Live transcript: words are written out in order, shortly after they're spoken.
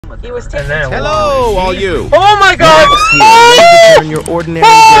He was taking Hello, all you! Oh my God! Ready to turn your ordinary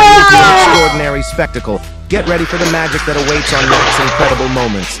day into an extraordinary spectacle. Get ready for the magic that awaits on next incredible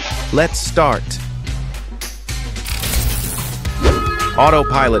moments. Let's start.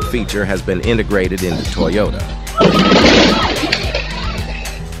 Autopilot feature has been integrated into Toyota.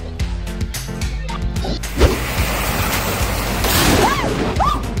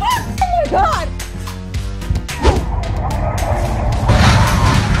 Oh my God!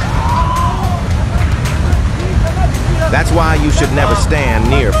 That's why you should never stand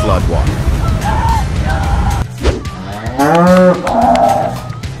near floodwater.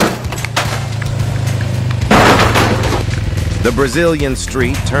 The Brazilian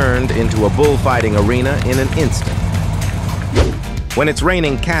street turned into a bullfighting arena in an instant. When it's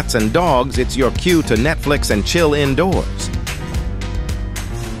raining cats and dogs, it's your cue to Netflix and chill indoors.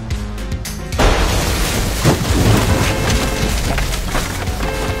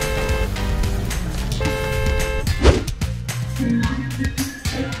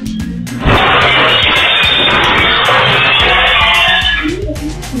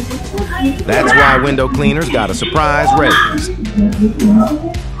 That's why window cleaners got a surprise raise.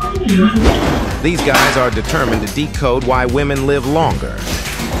 These guys are determined to decode why women live longer.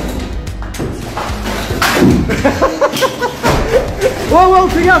 Whoa,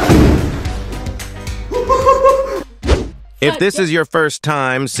 If this is your first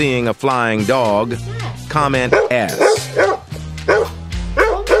time seeing a flying dog, comment S.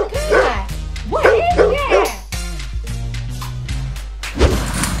 What is that?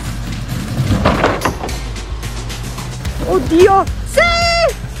 Oh Dio! See!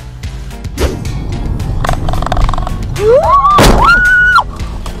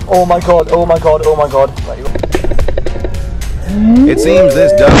 Oh my God, oh my God, oh my God. It seems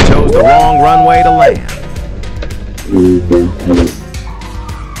this duck chose the wrong runway to land.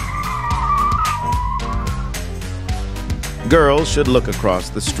 Girls should look across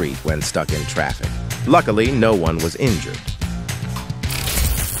the street when stuck in traffic. Luckily, no one was injured.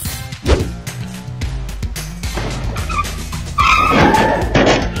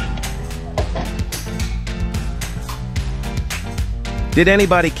 Did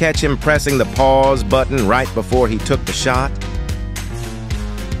anybody catch him pressing the pause button right before he took the shot?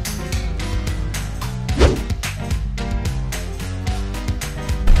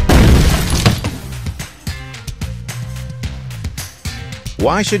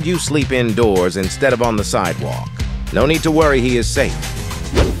 Why should you sleep indoors instead of on the sidewalk? No need to worry, he is safe.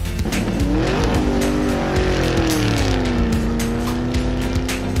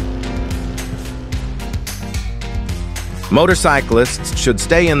 Motorcyclists should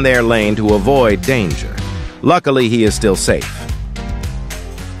stay in their lane to avoid danger. Luckily, he is still safe.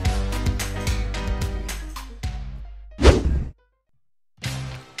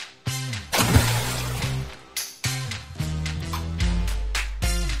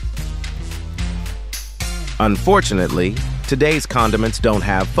 Unfortunately, today's condiments don't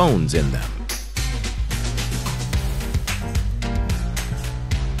have phones in them.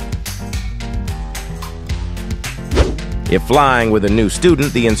 If flying with a new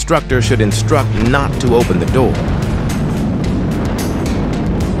student, the instructor should instruct not to open the door.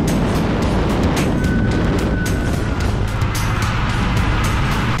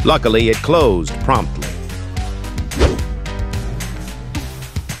 Luckily, it closed promptly.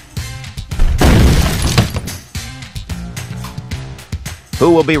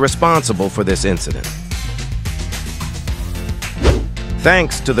 Who will be responsible for this incident?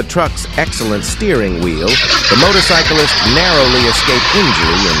 Thanks to the truck's excellent steering wheel, the motorcyclist narrowly escaped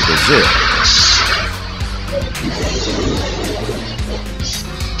injury in Brazil.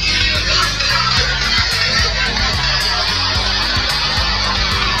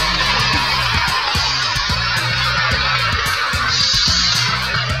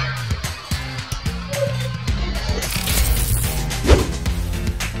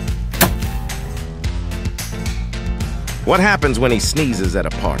 What happens when he sneezes at a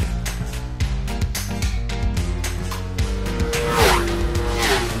party?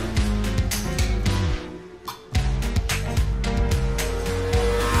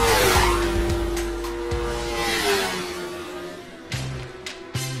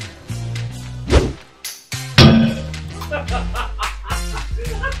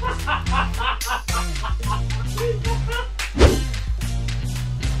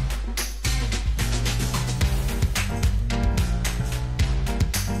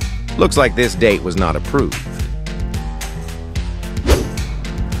 Looks like this date was not approved.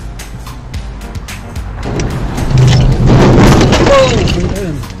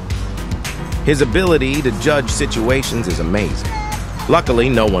 His ability to judge situations is amazing. Luckily,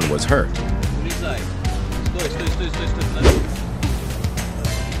 no one was hurt.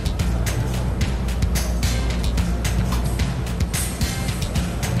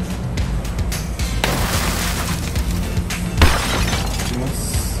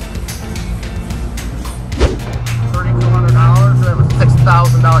 $3,200. That was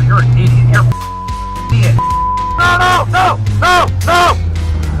 $6,000. You're an idiot. You're an idiot. No!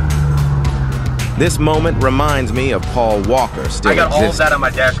 This moment reminds me of Paul Walker still I got all of existing. that on my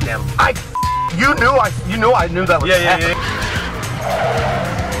dash cam. You knew I knew that was happening.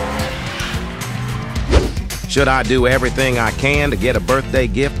 Should I do everything I can to get a birthday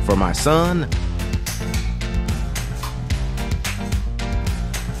gift for my son?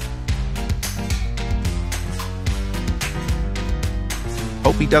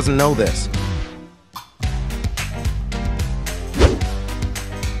 Hope he doesn't know this.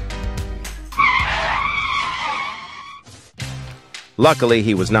 Luckily,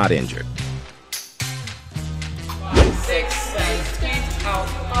 he was not injured. 5, 6, 7, out,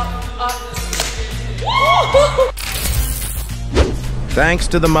 up. Thanks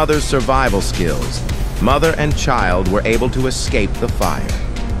to the mother's survival skills, mother and child were able to escape the fire.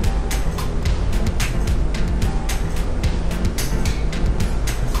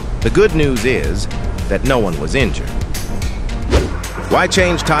 The good news is that no one was injured. Why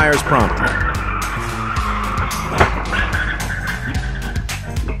change tires promptly?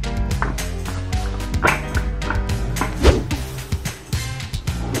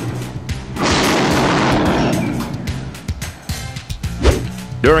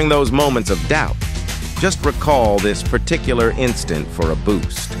 During those moments of doubt, just recall this particular instant for a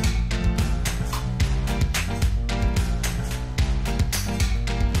boost.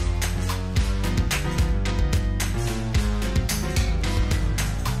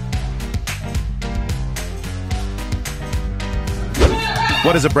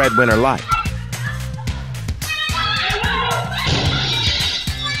 What is a breadwinner like?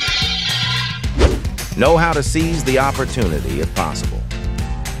 Know how to seize the opportunity if possible.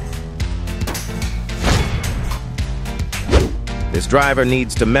 This driver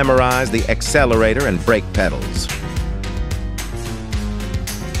needs to memorize the accelerator and brake pedals.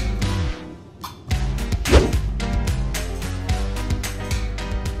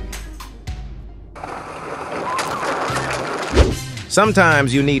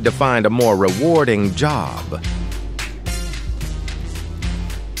 Sometimes you need to find a more rewarding job.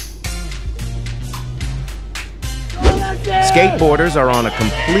 Skateboarders are on a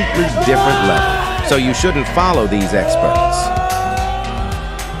completely different level, so you shouldn't follow these experts.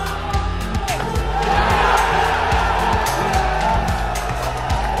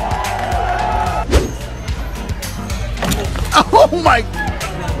 Oh my!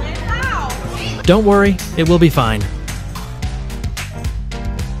 Don't worry, it will be fine.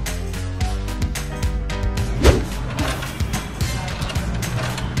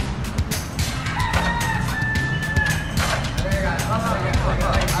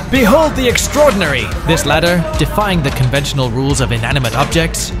 Behold the extraordinary! This ladder, defying the conventional rules of inanimate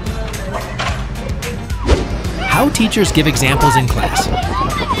objects. How teachers give examples in class.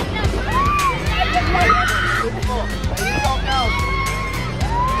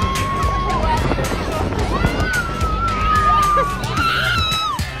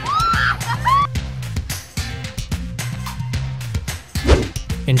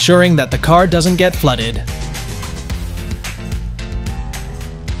 Ensuring that the car doesn't get flooded.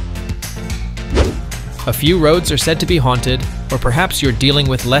 A few roads are said to be haunted, or perhaps you're dealing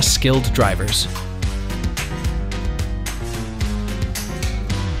with less skilled drivers.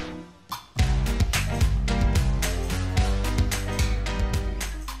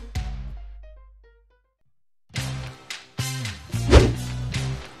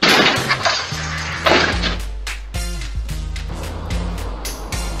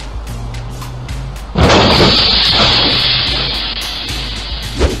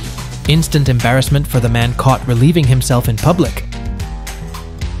 Instant embarrassment for the man caught relieving himself in public.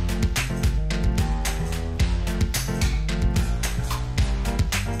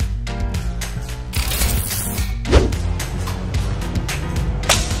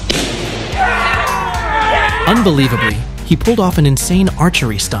 Unbelievably, he pulled off an insane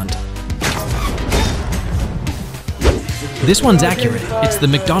archery stunt. This one's accurate. It's the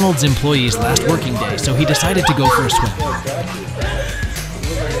McDonald's employee's last working day, so he decided to go for a swim.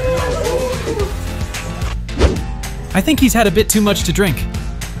 I think he's had a bit too much to drink.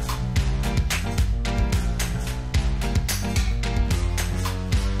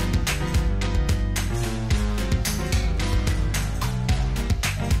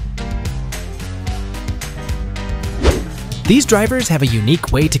 These drivers have a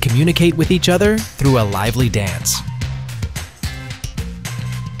unique way to communicate with each other through a lively dance.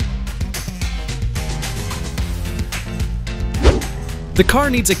 The car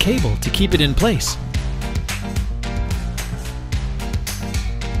needs a cable to keep it in place.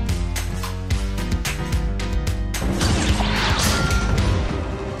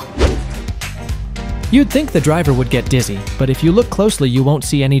 You'd think the driver would get dizzy, but if you look closely, you won't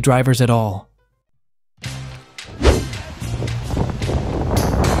see any drivers at all.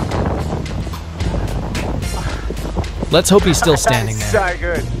 Let's hope he's still standing there. So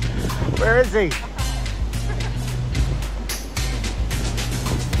good. Where is he?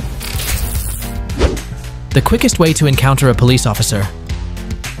 The quickest way to encounter a police officer.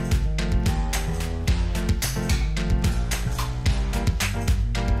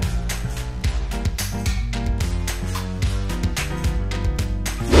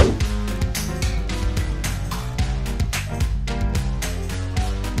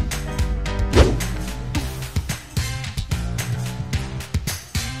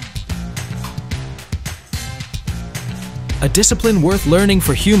 A discipline worth learning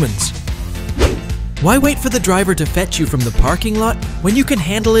for humans. Why wait for the driver to fetch you from the parking lot when you can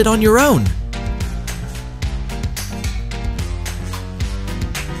handle it on your own?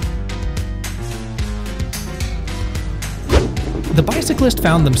 The bicyclist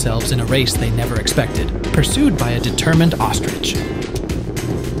found themselves in a race they never expected, pursued by a determined ostrich.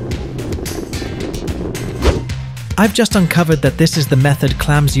 I've just uncovered that this is the method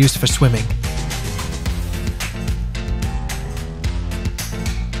clams use for swimming.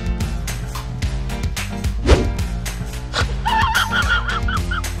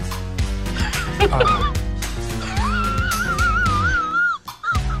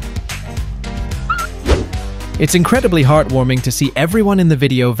 It's incredibly heartwarming to see everyone in the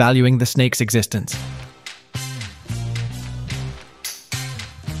video valuing the snake's existence.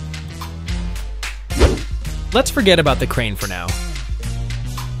 Let's forget about the crane for now.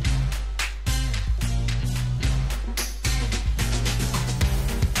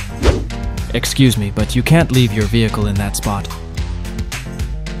 Excuse me, but you can't leave your vehicle in that spot.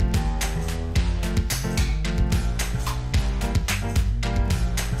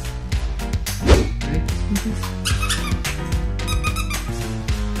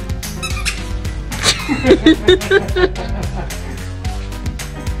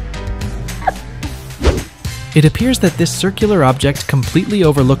 It appears that this circular object completely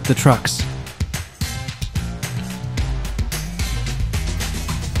overlooked the trucks.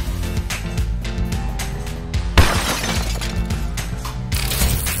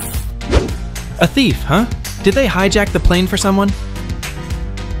 A thief, huh? Did they hijack the plane for someone?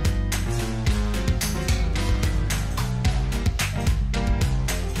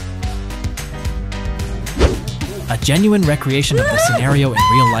 A genuine recreation of the scenario in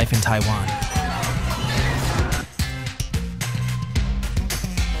real life in Taiwan.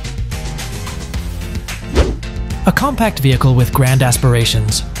 A compact vehicle with grand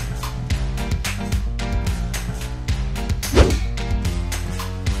aspirations.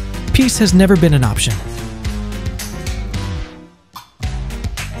 Peace has never been an option.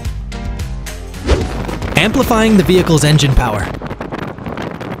 Amplifying the vehicle's engine power.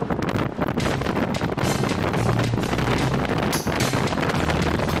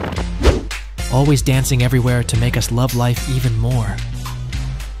 Always dancing everywhere to make us love life even more.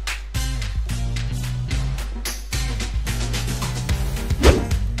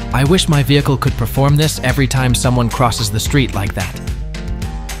 I wish my vehicle could perform this every time someone crosses the street like that.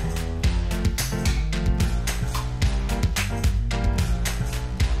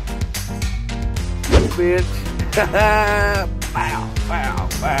 Bitch. Pow, pow,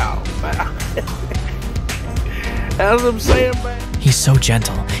 pow, pow. That's what I'm saying, man. He's so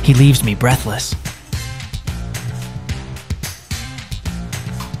gentle, he leaves me breathless.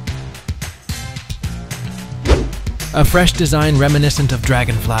 A fresh design reminiscent of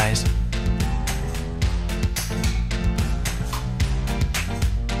dragonflies.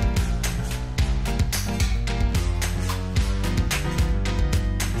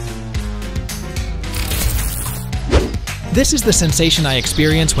 This is the sensation I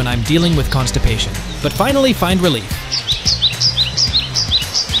experience when I'm dealing with constipation, but finally find relief.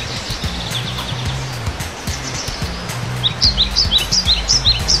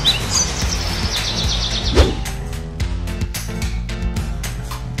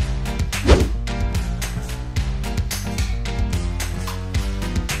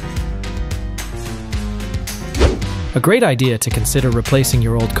 A great idea to consider replacing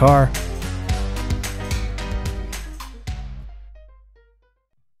your old car.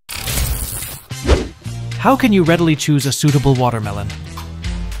 How can you readily choose a suitable watermelon?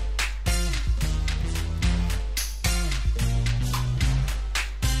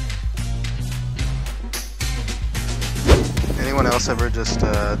 Anyone else ever just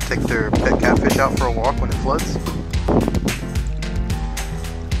take their pet catfish out for a walk when it floods?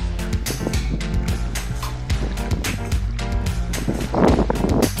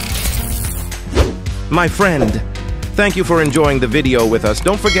 My friend, thank you for enjoying the video with us.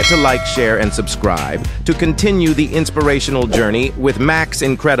 Don't forget to like, share, and subscribe to continue the inspirational journey with Mac's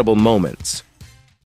incredible moments.